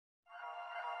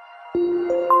പുതിയ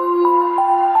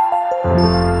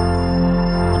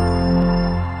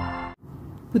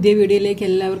വീഡിയോയിലേക്ക്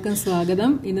എല്ലാവർക്കും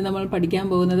സ്വാഗതം. ഇന്ന് നമ്മൾ പഠിക്കാൻ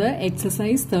പോകുന്നത്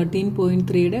എക്സസൈസ്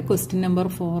 13.3യുടെ ക്വസ്റ്റ്യൻ നമ്പർ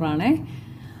 4 ആണ്.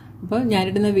 അപ്പോൾ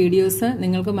ഞാനിടുന്ന വീഡിയോസ്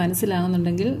നിങ്ങൾക്ക്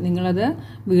മനസ്സിലാകുന്നുണ്ടെങ്കിൽ നിങ്ങളത്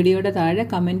വീഡിയോയുടെ താഴെ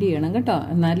കമൻറ്റ് ചെയ്യണം കേട്ടോ.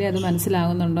 എന്നാലേ അത്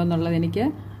മനസ്സിലാകുന്നുണ്ടോ എന്നുള്ളത് എനിക്ക്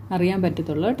അറിയാൻ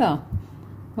പറ്റത്തുള്ളൂ കേട്ടോ.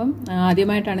 അപ്പം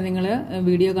ആദ്യമായിട്ടാണ് നിങ്ങൾ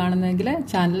വീഡിയോ കാണുന്നതെങ്കിൽ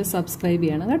ചാനൽ സബ്സ്ക്രൈബ്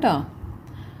ചെയ്യണം കേട്ടോ.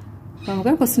 അപ്പോൾ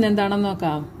നമുക്ക് ക്വസ്റ്റ്യൻ എന്താണെന്ന്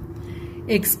നോക്കാം.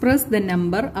 Express the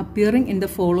number appearing in the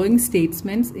following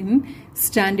statements in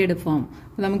standard form.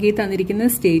 അപ്പോൾ നമുക്ക് ഈ തന്നിരിക്കുന്ന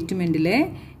സ്റ്റേറ്റ്മെന്റിലെ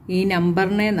ഈ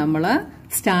നമ്പറിനെ നമ്മൾ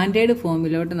സ്റ്റാൻഡേർഡ്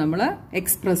ഫോമിലോട്ട് നമ്മൾ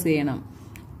എക്സ്പ്രസ് ചെയ്യണം.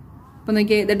 അപ്പോൾ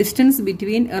നോക്കിയേ, the distance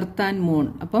between earth and moon.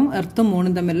 അപ്പം എർത്തും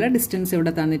മൂണും തമ്മിലുള്ള ഡിസ്റ്റൻസ്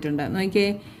ഇവിടെ തന്നിട്ടുണ്ട്.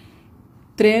 നോക്കിയേ,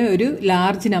 ഇത്രയും ഒരു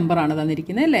ലാർജ് നമ്പറാണ്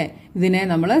തന്നിരിക്കുന്നത് അല്ലേ. ഇതിനെ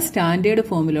നമ്മൾ സ്റ്റാൻഡേർഡ്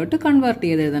ഫോമിലോട്ട് കൺവേർട്ട്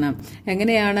ചെയ്ത് എഴുതണം.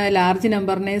 എങ്ങനെയാണ് ലാർജ്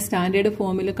നമ്പറിനെ സ്റ്റാൻഡേർഡ്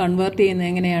ഫോമിൽ കൺവേർട്ട് ചെയ്യുന്നത്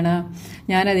എങ്ങനെയാണ്?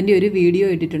 ഞാൻ അതിൻ്റെ ഒരു വീഡിയോ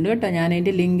ഇട്ടിട്ടുണ്ട് കേട്ടോ. ഞാൻ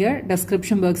അതിൻ്റെ ലിങ്ക്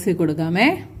ഡിസ്ക്രിപ്ഷൻ ബോക്സിൽ കൊടുക്കാമേ.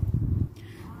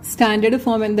 സ്റ്റാൻഡേർഡ്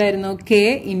ഫോം എന്തായിരുന്നു? K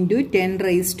 ×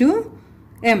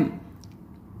 10⁻m.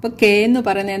 ഇപ്പോൾ K എന്ന്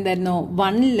പറയുന്നത് എന്തായിരുന്നു?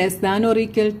 1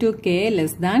 ≤ K <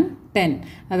 10.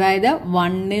 അതായത്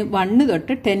 1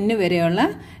 തൊട്ട് 10 വരെയുള്ള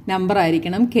നമ്പർ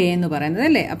ആയിരിക്കണം K എന്ന് പറയുന്നത്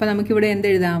അല്ലേ. അപ്പം നമുക്കിവിടെ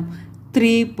എന്തെഴുതാം?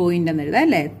 3 പോയിന്റ് എന്ന് എഴുതാം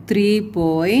അല്ലേ. 3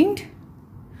 പോയിന്റ്.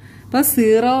 അപ്പോൾ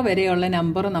 0 വരെയുള്ള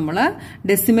നമ്പർ നമ്മൾ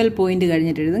ഡെസിമൽ പോയിന്റ്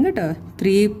കഴിഞ്ഞിട്ട് എഴുതും കേട്ടോ.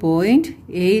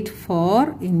 3.84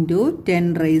 ×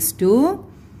 10⁻².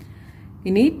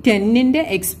 ഇനി 10ന്റെ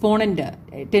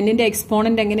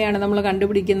എക്സ്പോണന്റ് എങ്ങനെയാണ് നമ്മൾ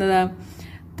കണ്ടുപിടിക്കുന്നത്?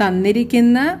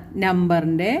 തന്നിരിക്കുന്ന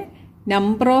നമ്പറിന്റെ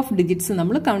നമ്പർ ഓഫ് ഡിജിറ്റ്സ്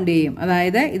നമ്മൾ കൗണ്ട് ചെയ്യും.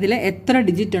 അതായത് ഇതിൽ എത്ര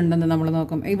ഡിജിറ്റ് ഉണ്ടെന്ന് നമ്മൾ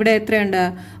നോക്കും. ഇവിടെ എത്രയുണ്ട്?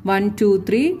 1 2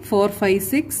 3 4 5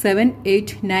 6 7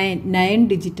 8 9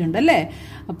 ഡിജിറ്റ് ഉണ്ട് അല്ലേ.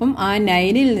 അപ്പം ആ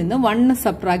 9ൽ നിന്ന് 1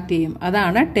 സബ്ട്രാക്ട് ചെയ്യും.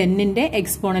 അതാണ് 10ന്റെ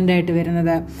എക്സ്പോണന്റ് ആയിട്ട്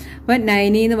വരുന്നത്. അപ്പം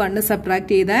 9ൽ നിന്ന് 1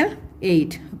 സബ്ട്രാക്ട് ചെയ്താൽ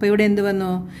 8. അപ്പോൾ ഇവിടെ എന്ത്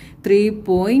വന്നു?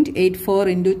 3.84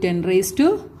 ×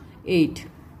 10⁻8.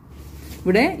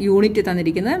 ഇവിടെ യൂണിറ്റ്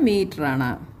തന്നിരിക്കുന്നത് മീറ്റർ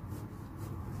ആണ്.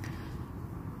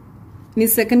 ഇനി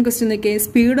സെക്കൻഡ് ക്വസ്റ്റ്യൻ നോക്കിയേ,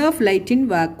 speed of light in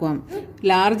vacuum.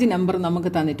 Large number നമുക്ക്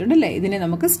തന്നിട്ടുണ്ട് അല്ലേ. ഇതിനെ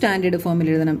നമുക്ക് സ്റ്റാൻഡേർഡ് ഫോമിൽ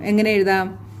എഴുതണം. എങ്ങനെ എഴുതാം?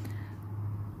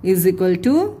 =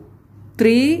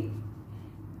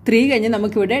 3 കഴിഞ്ഞ്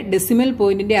നമുക്കിവിടെ ഡെസിമൽ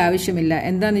പോയിന്റിന്റെ ആവശ്യമില്ല.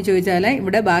 എന്താന്ന് ചോദിച്ചാൽ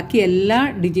ഇവിടെ ബാക്കി എല്ലാ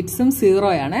ഡിജിറ്റ്സും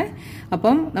 0 ആണ്.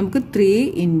 അപ്പം നമുക്ക് 3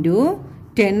 ×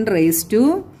 10⁻².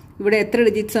 ഇവിടെ എത്ര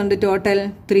ഡിജിറ്റ്സ് ഉണ്ട് ടോട്ടൽ?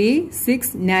 3 6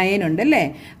 9 ഉണ്ട് അല്ലേ.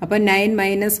 അപ്പം 9 -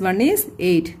 1 is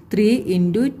 8. 3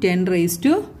 ×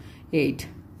 10⁻8.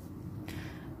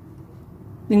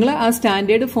 നിങ്ങൾ ആ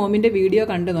സ്റ്റാൻഡേർഡ് ഫോമിന്റെ വീഡിയോ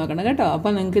കണ്ടു നോക്കണം കേട്ടോ.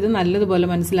 അപ്പം നിങ്ങൾക്ക് ഇത് നല്ലതുപോലെ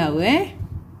മനസ്സിലാവുമേ.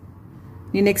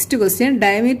 ഇനി next question,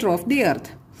 diameter of the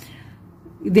earth.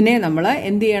 ഇതിനെ നമ്മൾ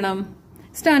എന്ത് ചെയ്യണം?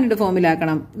 സ്റ്റാൻഡേർഡ്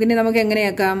ഫോമിലാക്കണം. ഇതിനെ നമുക്ക്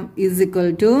എങ്ങനെയാക്കാം? =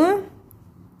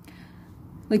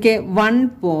 ഓക്കെ 1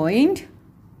 പോയിന്റ്.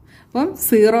 അപ്പം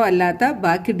 0 അല്ലാത്ത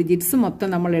ബാക്കി ഡിജിറ്റ്സ് മൊത്തം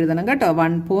നമ്മൾ എഴുതണം കേട്ടോ.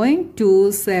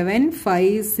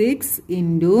 1.2756 ×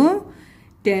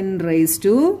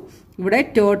 10⁻². ഇവിടെ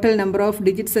ടോട്ടൽ നമ്പർ ഓഫ്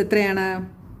ഡിജിറ്റ്സ് എത്രയാണ്?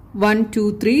 1 2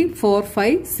 3 4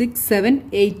 5 6 7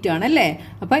 8 ആണ് അല്ലേ.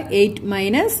 അപ്പൊ 8 -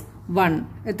 1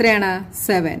 എത്രയാണ്?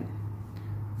 7.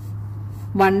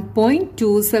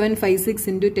 1.2756 ×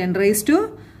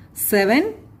 10⁻7.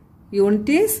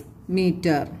 Unit is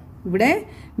metre. ഇവിടെ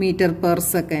metre per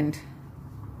second.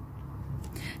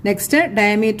 Next,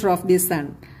 diameter of the sun.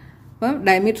 അപ്പം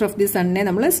ഡയമീറ്റർ ഓഫ് ദി സണ്ണിനെ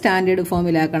നമ്മൾ സ്റ്റാൻഡേർഡ്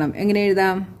ഫോമിലാക്കണം. എങ്ങനെ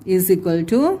എഴുതാം? =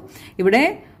 ഇവിടെ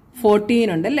 14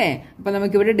 ഉണ്ടല്ലേ. അപ്പം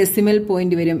നമുക്കിവിടെ ഡെസിമൽ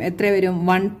പോയിന്റ് വരും. എത്ര വരും?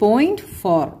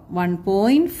 1.4.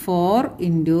 1.4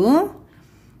 ×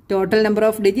 ടോട്ടൽ നമ്പർ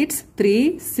ഓഫ് ഡിജിറ്റ്സ് 3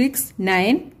 6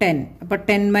 9 10. അപ്പം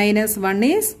 10 - 1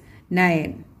 is 9.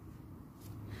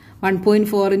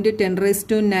 1.4 ×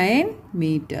 10⁻9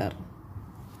 മീറ്റർ.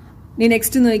 ഇനി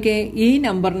നെക്സ്റ്റ് നോക്കിയേ, ഈ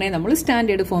നമ്പറിനെ നമ്മൾ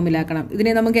സ്റ്റാൻഡേർഡ് ഫോമിലാക്കണം.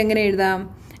 ഇതിനെ നമുക്ക് എങ്ങനെ എഴുതാം?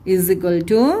 =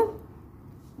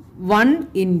 1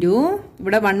 ×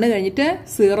 ഇവിടെ 1 കഴിഞ്ഞിട്ട്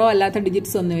 0 അല്ലാത്ത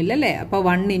ഡിജിറ്റ്സ് ഒന്നുമില്ല അല്ലേ. അപ്പോൾ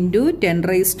 1 ×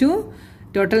 10⁻².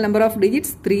 Total number of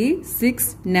digits 3 6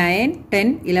 9 10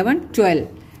 11 12.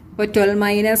 അപ്പോൾ 12 -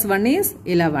 1 is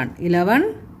 11. 11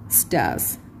 stars.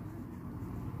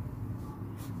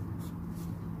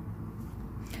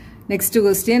 നെക്സ്റ്റ്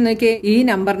ക്വസ്റ്റ്യൻ നോക്കിയേ, ഈ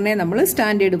നമ്പറിനെ നമ്മൾ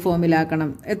സ്റ്റാൻഡേർഡ് ഫോമിലാക്കണം.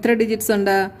 എത്ര ഡിജിറ്റ്സ്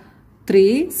ഉണ്ട്?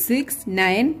 3 6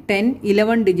 9 10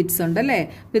 11 ഡിജിറ്റ്സ് ഉണ്ട് അല്ലേ.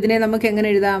 അപ്പം ഇതിനെ നമുക്ക് എങ്ങനെ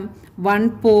എഴുതാം?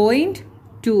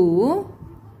 1.2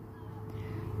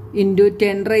 ×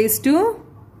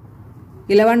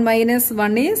 10⁻11 -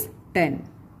 1 is 10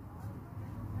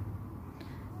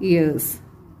 years.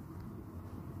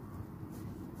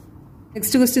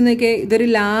 നെക്സ്റ്റ് ക്വസ്റ്റ്യൻ നോക്കിയേ, ഇതൊരു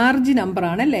ലാർജ് നമ്പർ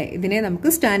ആണല്ലേ. ഇതിനെ നമുക്ക്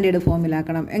സ്റ്റാൻഡേർഡ്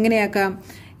ഫോമിലാക്കണം. എങ്ങനെയാക്കാം?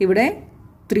 ഇവിടെ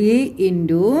 3 ×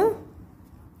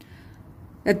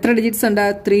 എത്ര ഡിജിറ്റ്സ് ഉണ്ട്?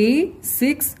 3,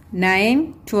 6, 9,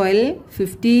 12,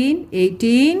 15,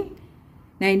 18,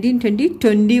 19, 20,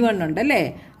 21 ഉണ്ട് അല്ലേ?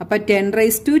 അപ്പം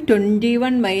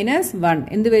 10⁻21 മൈനസ് 1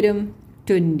 എന്ത് വരും?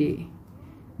 20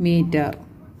 മീറ്റർ.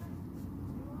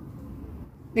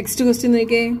 നെക്സ്റ്റ് ക്വസ്റ്റ്യൻ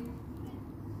നോക്കിയേ.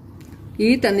 ഈ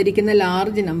തന്നിരിക്കുന്ന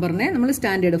ലാർജ് നമ്പറിനെ നമ്മൾ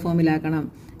സ്റ്റാൻഡേർഡ് ഫോമിലാക്കണം.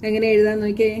 എങ്ങനെ എഴുതാൻ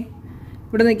നോക്കിയേ.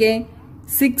 ഇവിടെ നോക്കിയേ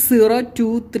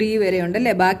 6023 വരെ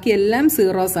ഉണ്ടല്ലേ, ബാക്കിയെല്ലാം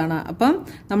സീറോസ് ആണ്. അപ്പം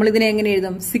നമ്മൾ ഇതിനെ എങ്ങനെ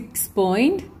എഴുതും?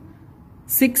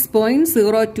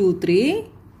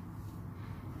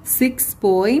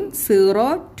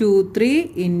 6.023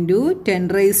 into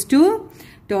 10⁻².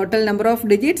 Total number of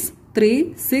digits 3,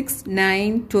 6,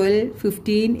 9, 12,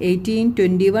 15, 18,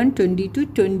 21, 22,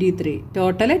 23.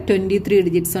 Total 23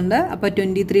 digits ഉണ്ട്. അപ്പോൾ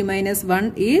 23 മൈനസ് 1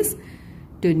 ഈസ്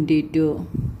 22.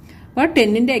 അപ്പോൾ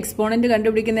 10ന്റെ എക്സ്പോണന്റ്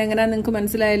കണ്ടുപിടിക്കുന്നത് എങ്ങനെയാണെന്ന് നിങ്ങൾക്ക്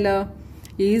മനസ്സിലായല്ലോ.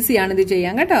 ഈസിയാണ് ഇത്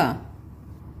ചെയ്യാൻ കേട്ടോ.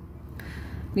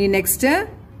 ഇനി നെക്സ്റ്റ്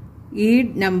ഈ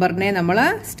നമ്പറിനെ നമ്മൾ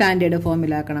സ്റ്റാൻഡേർഡ്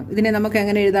ഫോമിലാക്കണം. ഇതിനെ നമുക്ക്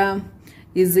എങ്ങനെ എഴുതാം?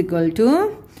 ഈസ് ഈക്വൽ ടു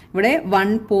ഇവിടെ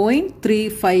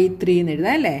 1.353 എന്ന്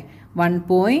എഴുതാം അല്ലേ.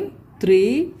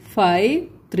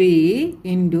 1.353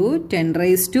 into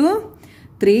 10⁻².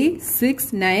 3, 6,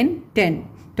 9, 10.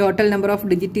 Total number of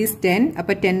digit is 10.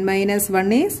 അപ്പോൾ 10 മൈനസ് 1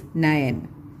 ഈസ് 9.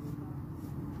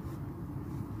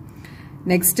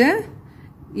 നെക്സ്റ്റ്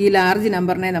ഈ ലാർജ്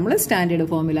നമ്പറിനെ നമ്മൾ സ്റ്റാൻഡേർഡ്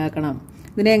ഫോമിലാക്കണം.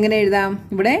 ഇതിനെ എങ്ങനെ എഴുതാം?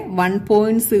 ഇവിടെ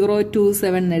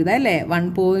 1.027 എന്ന് എഴുതാം അല്ലേ.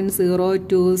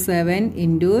 1.027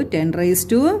 into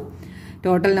 10⁻².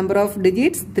 Total number of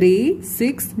digits 3,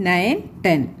 6, 9,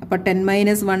 10. അപ്പോൾ 10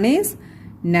 മൈനസ് 1 ഈസ്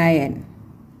 9.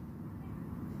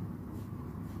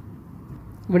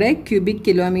 ഇവിടെ ക്യൂബിക്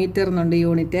കിലോമീറ്റർ എന്നുണ്ട്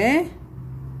യൂണിറ്റ്.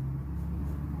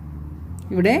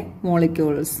 ഇവിടെ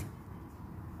മോളിക്യൂൾസ്.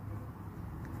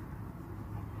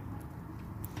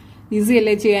 ഈസി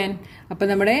അല്ലേ ചെയ്യാൻ? അപ്പം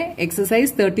നമ്മുടെ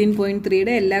എക്സസൈസ്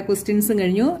 13.3യുടെ എല്ലാ ക്വസ്റ്റ്യൻസും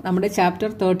കഴിഞ്ഞു. നമ്മുടെ ചാപ്റ്റർ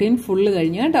 13 ഫുള്ള്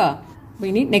കഴിഞ്ഞു കേട്ടോ. അപ്പോൾ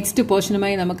ഇനി നെക്സ്റ്റ്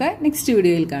പോർഷനുമായി നമുക്ക് നെക്സ്റ്റ്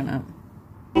വീഡിയോയിൽ കാണാം.